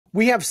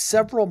We have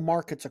several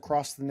markets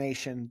across the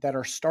nation that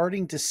are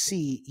starting to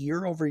see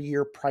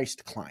year-over-year price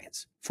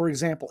declines. For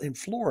example, in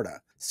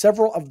Florida,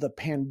 several of the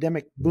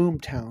pandemic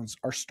boom towns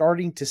are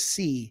starting to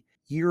see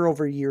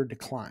year-over-year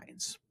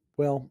declines.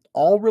 Well,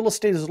 all real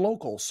estate is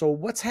local, so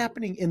what's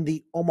happening in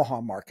the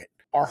Omaha market?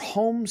 Are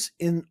homes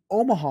in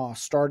Omaha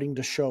starting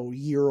to show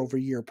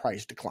year-over-year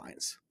price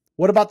declines?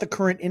 What about the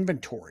current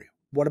inventory?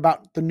 What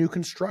about the new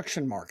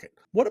construction market?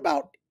 What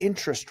about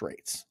interest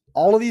rates?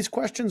 All of these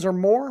questions or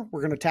more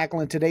we're going to tackle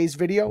in today's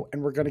video,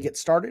 and we're going to get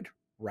started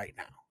right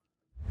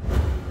now.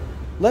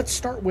 Let's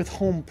start with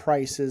home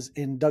prices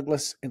in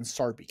Douglas and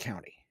Sarpy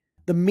County.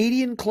 The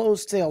median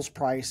closed sales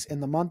price in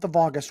the month of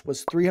August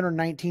was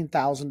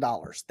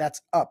 $319,000.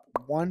 That's up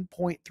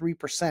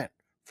 1.3%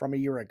 from a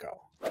year ago.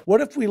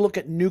 What if we look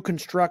at new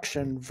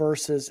construction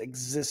versus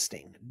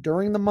existing?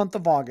 During the month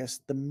of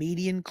August, the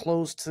median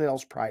closed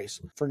sales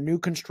price for new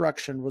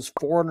construction was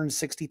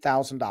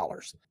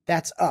 $460,000.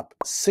 That's up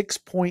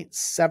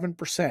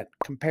 6.7%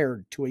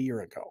 compared to a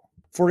year ago.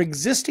 For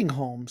existing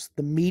homes,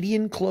 the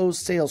median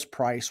closed sales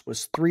price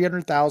was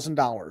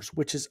 $300,000,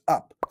 which is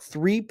up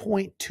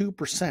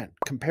 3.2%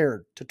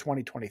 compared to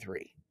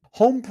 2023.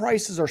 Home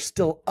prices are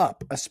still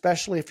up,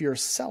 especially if you're a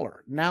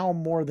seller. Now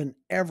more than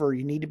ever,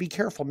 you need to be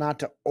careful not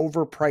to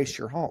overprice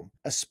your home,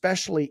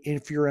 especially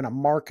if you're in a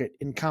market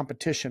in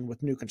competition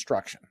with new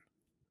construction.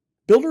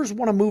 Builders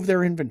want to move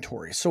their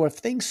inventory, so if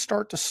things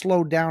start to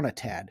slow down a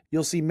tad,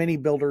 you'll see many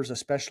builders,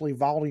 especially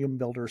volume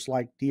builders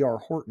like D.R.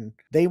 Horton,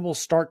 they will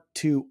start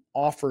to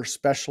offer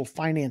special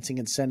financing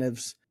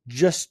incentives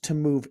just to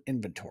move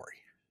inventory.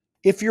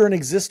 If you're an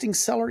existing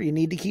seller, you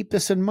need to keep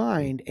this in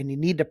mind and you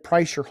need to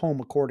price your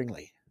home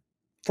accordingly.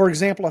 For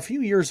example, a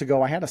few years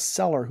ago, I had a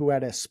seller who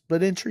had a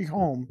split entry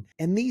home,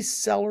 and these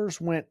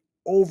sellers went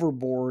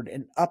overboard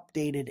and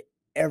updated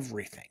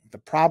everything. The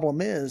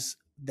problem is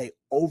they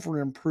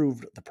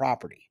over-improved the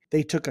property.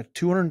 They took a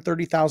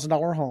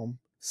 $230,000 home,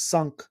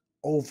 sunk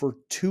over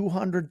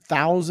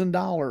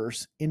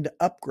 $200,000 into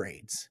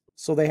upgrades.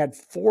 So they had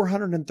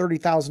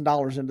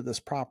 $430,000 into this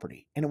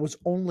property, and it was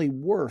only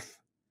worth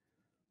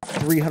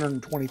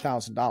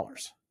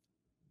 $320,000.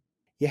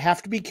 You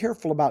have to be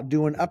careful about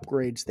doing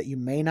upgrades that you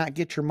may not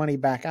get your money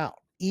back out.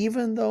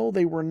 Even though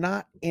they were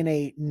not in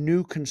a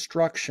new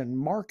construction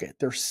market,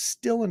 they're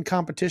still in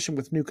competition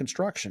with new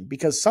construction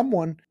because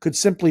someone could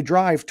simply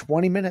drive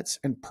 20 minutes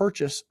and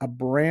purchase a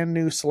brand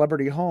new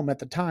celebrity home at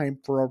the time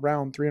for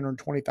around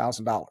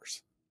 $320,000.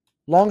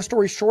 Long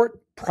story short,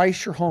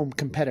 price your home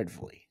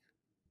competitively.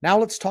 Now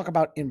let's talk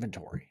about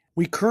inventory.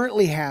 We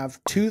currently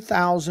have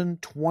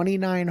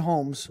 2,029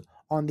 homes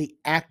on the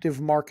active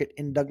market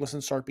in Douglas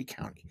and Sarpy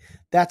County.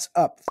 That's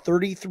up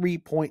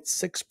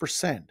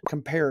 33.6%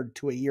 compared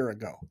to a year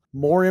ago.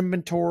 More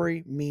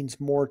inventory means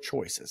more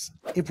choices.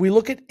 If we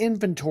look at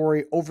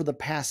inventory over the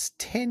past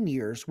 10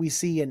 years, we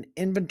see an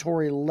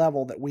inventory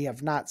level that we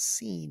have not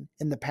seen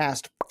in the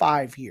past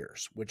 5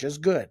 years, which is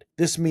good.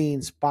 This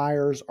means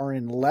buyers are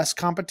in less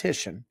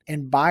competition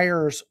and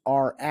buyers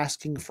are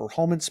asking for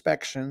home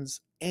inspections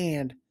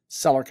and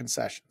seller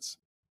concessions.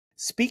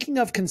 Speaking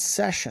of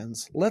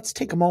concessions, let's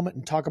take a moment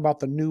and talk about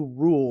the new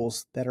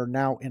rules that are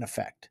now in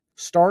effect.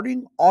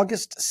 Starting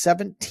August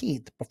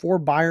 17th, before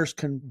buyers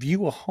can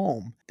view a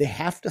home, they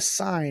have to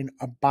sign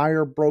a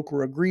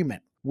buyer-broker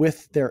agreement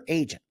with their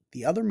agent.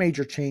 The other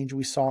major change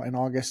we saw in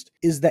August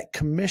is that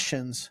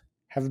commissions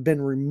have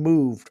been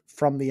removed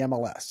from the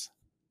MLS.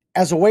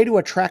 As a way to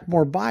attract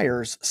more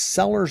buyers,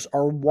 sellers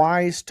are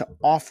wise to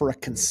offer a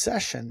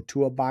concession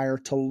to a buyer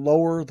to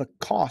lower the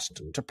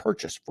cost to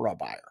purchase for a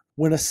buyer.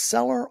 When a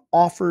seller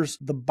offers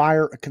the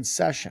buyer a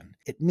concession,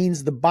 it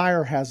means the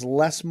buyer has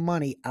less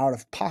money out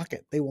of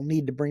pocket they will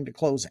need to bring to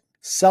closing.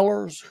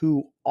 Sellers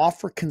who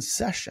offer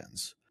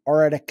concessions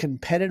are at a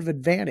competitive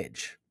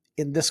advantage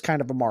in this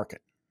kind of a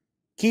market.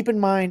 Keep in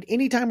mind,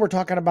 anytime we're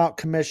talking about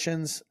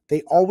commissions,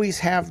 they always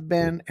have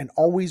been and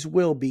always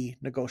will be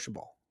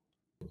negotiable.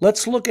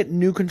 Let's look at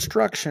new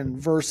construction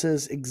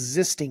versus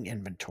existing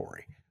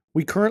inventory.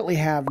 We currently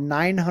have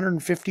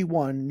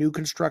 951 new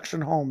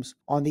construction homes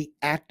on the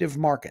active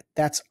market.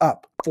 That's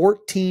up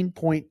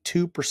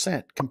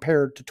 14.2%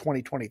 compared to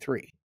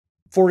 2023.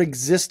 For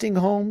existing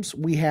homes,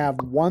 we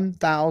have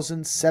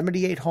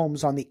 1,078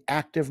 homes on the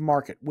active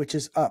market, which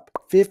is up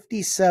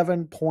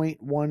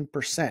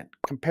 57.1%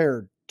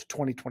 compared to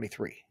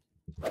 2023.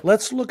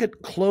 Let's look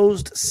at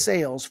closed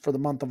sales for the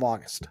month of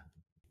August.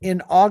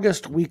 In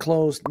August, we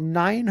closed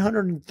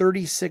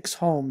 936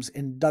 homes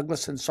in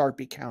Douglas and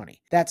Sarpy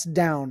County. That's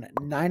down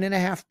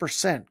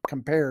 9.5%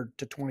 compared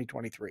to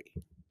 2023.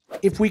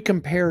 If we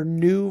compare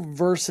new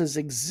versus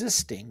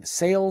existing,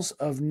 sales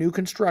of new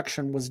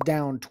construction was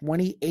down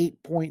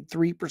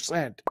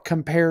 28.3%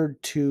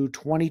 compared to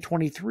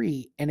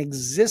 2023, and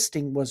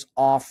existing was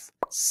off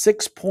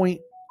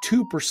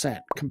 6.2%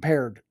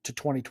 compared to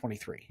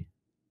 2023.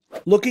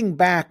 Looking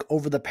back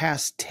over the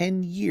past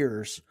 10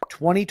 years,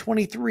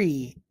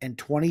 2023 and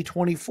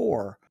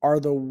 2024 are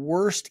the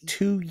worst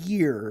 2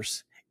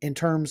 years in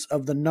terms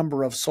of the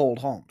number of sold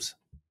homes.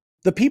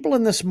 The people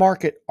in this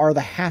market are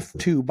the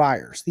have-to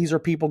buyers. These are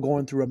people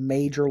going through a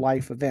major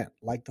life event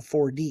like the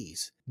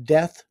 4Ds: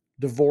 death,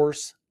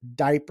 divorce,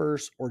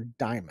 diapers, or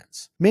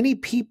diamonds. Many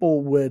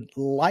people would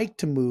like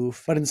to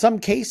move, but in some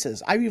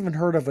cases, I've even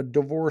heard of a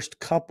divorced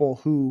couple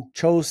who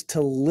chose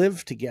to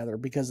live together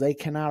because they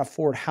cannot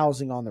afford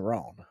housing on their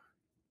own.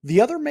 The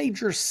other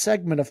major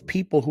segment of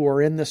people who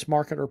are in this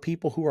market are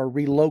people who are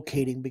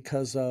relocating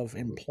because of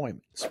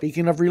employment.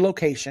 Speaking of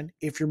relocation,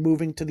 if you're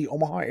moving to the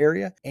Omaha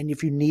area and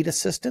if you need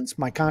assistance,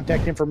 my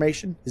contact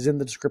information is in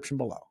the description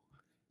below.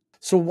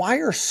 So why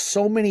are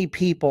so many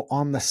people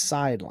on the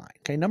sideline?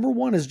 Okay, number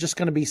one is just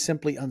going to be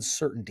simply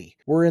uncertainty.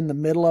 We're in the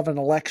middle of an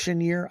election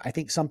year. I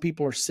think some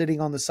people are sitting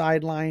on the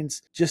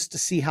sidelines just to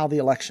see how the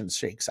election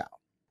shakes out.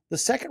 The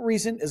second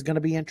reason is going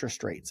to be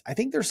interest rates. I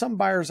think there's some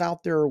buyers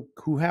out there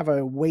who have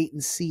a wait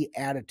and see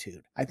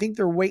attitude. I think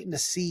they're waiting to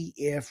see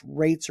if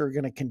rates are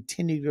going to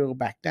continue to go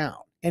back down.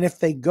 And if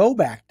they go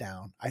back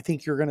down, I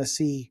think you're going to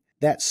see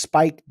that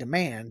spike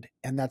demand,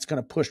 and that's going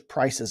to push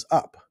prices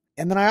up.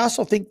 And then I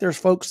also think there's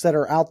folks that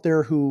are out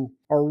there who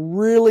are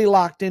really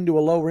locked into a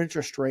lower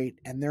interest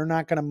rate, and they're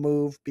not going to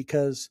move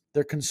because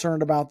they're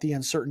concerned about the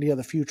uncertainty of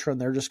the future,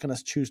 and they're just going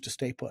to choose to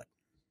stay put.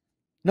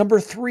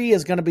 Number three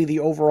is going to be the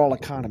overall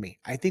economy.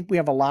 I think we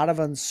have a lot of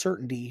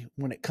uncertainty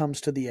when it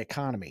comes to the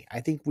economy.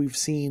 I think we've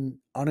seen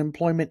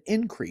unemployment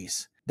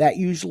increase. That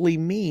usually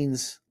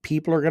means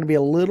people are going to be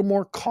a little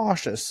more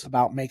cautious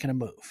about making a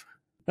move.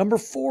 Number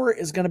four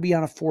is going to be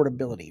on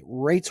affordability.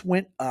 Rates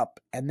went up,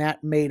 and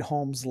that made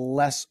homes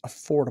less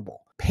affordable.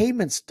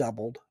 Payments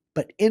doubled,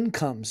 but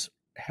incomes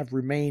have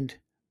remained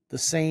the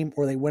same,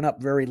 or they went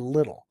up very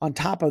little. On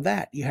top of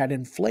that, you had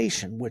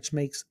inflation, which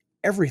makes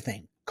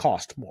everything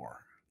cost more.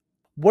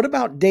 What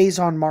about days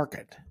on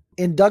market?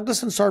 In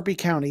Douglas and Sarpy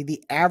County,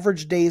 the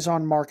average days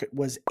on market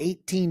was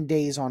 18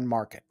 days on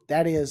market.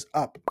 That is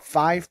up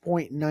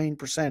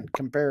 5.9%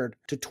 compared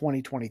to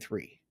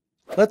 2023.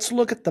 Let's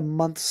look at the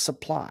month's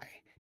supply.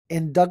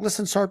 In Douglas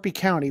and Sarpy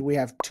County, we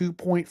have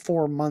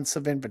 2.4 months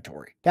of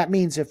inventory. That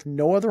means if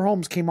no other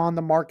homes came on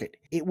the market,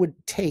 it would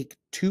take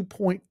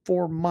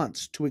 2.4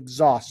 months to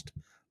exhaust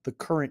the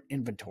current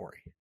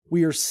inventory.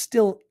 We are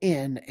still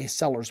in a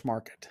seller's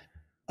market.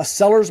 A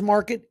seller's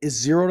market is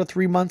 0 to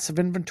 3 months of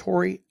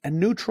inventory. A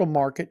neutral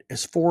market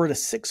is 4 to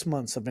 6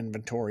 months of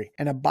inventory.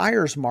 And a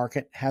buyer's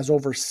market has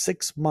over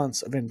 6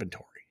 months of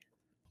inventory.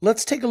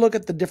 Let's take a look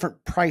at the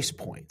different price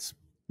points.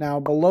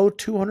 Now, below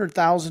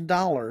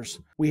 $200,000,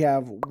 we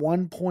have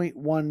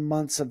 1.1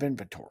 months of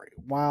inventory,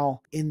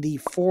 while in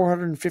the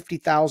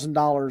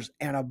 $450,000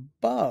 and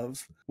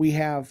above, we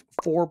have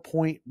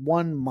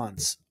 4.1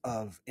 months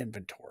of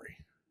inventory.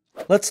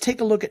 Let's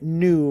take a look at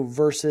new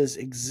versus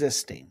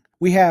existing.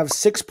 We have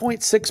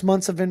 6.6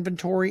 months of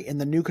inventory in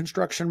the new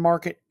construction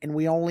market, and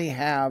we only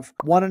have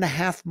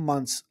 1.5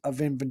 months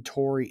of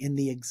inventory in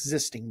the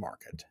existing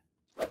market.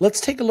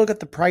 Let's take a look at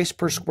the price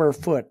per square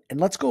foot,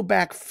 and let's go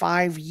back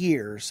 5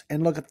 years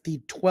and look at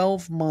the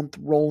 12-month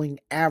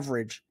rolling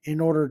average in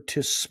order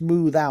to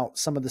smooth out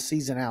some of the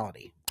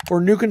seasonality.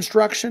 For new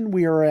construction,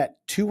 we are at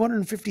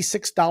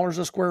 $256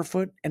 a square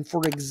foot, and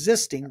for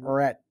existing, we're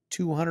at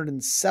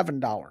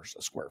 $207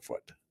 a square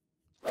foot.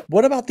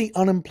 What about the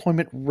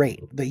unemployment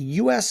rate? The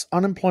U.S.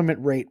 unemployment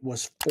rate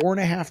was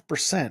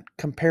 4.5%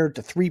 compared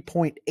to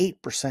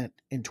 3.8%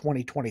 in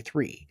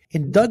 2023.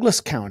 In Douglas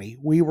County,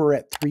 we were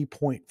at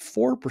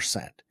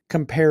 3.4%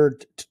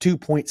 compared to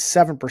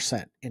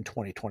 2.7% in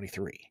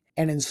 2023.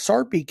 And in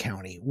Sarpy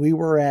County, we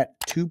were at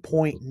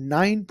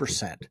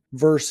 2.9%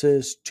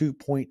 versus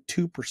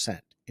 2.2%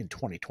 in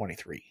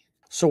 2023.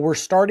 So we're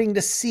starting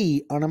to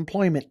see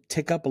unemployment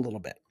tick up a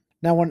little bit.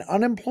 Now, when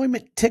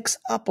unemployment ticks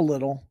up a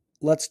little,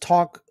 let's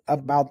talk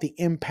about the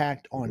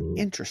impact on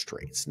interest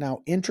rates.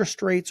 Now,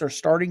 interest rates are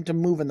starting to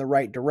move in the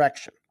right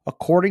direction.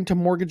 According to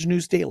Mortgage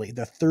News Daily,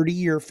 the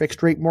 30-year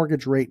fixed rate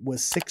mortgage rate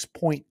was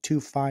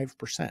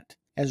 6.25%.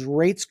 As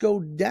rates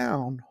go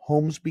down,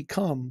 homes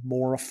become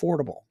more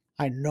affordable.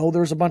 I know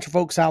there's a bunch of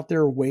folks out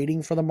there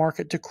waiting for the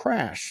market to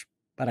crash,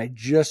 but I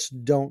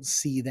just don't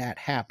see that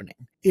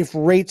happening. If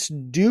rates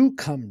do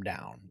come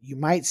down, you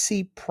might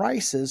see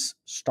prices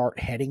start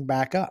heading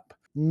back up.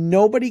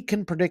 Nobody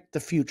can predict the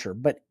future,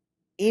 but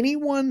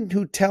anyone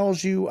who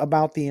tells you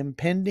about the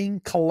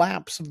impending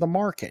collapse of the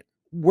market,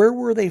 where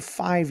were they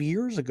 5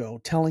 years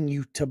ago telling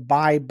you to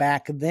buy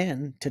back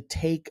then to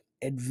take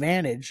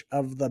advantage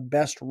of the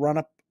best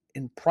run-up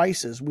in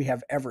prices we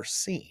have ever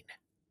seen?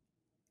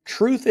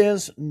 Truth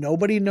is,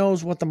 nobody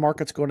knows what the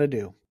market's going to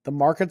do. The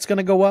market's going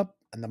to go up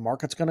and the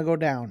market's going to go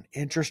down.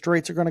 Interest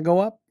rates are going to go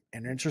up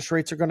and interest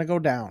rates are going to go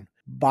down.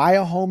 Buy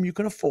a home you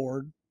can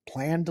afford,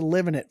 plan to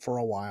live in it for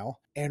a while,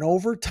 and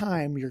over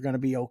time, you're going to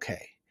be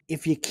okay.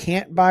 If you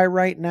can't buy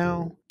right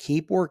now,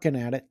 keep working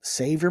at it,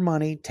 save your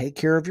money, take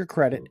care of your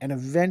credit, and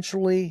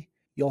eventually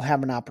you'll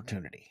have an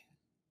opportunity.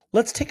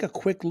 Let's take a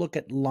quick look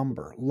at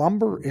lumber.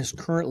 Lumber is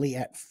currently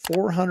at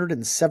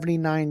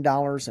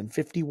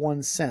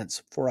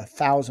 $479.51 for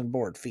 1,000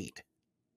 board feet.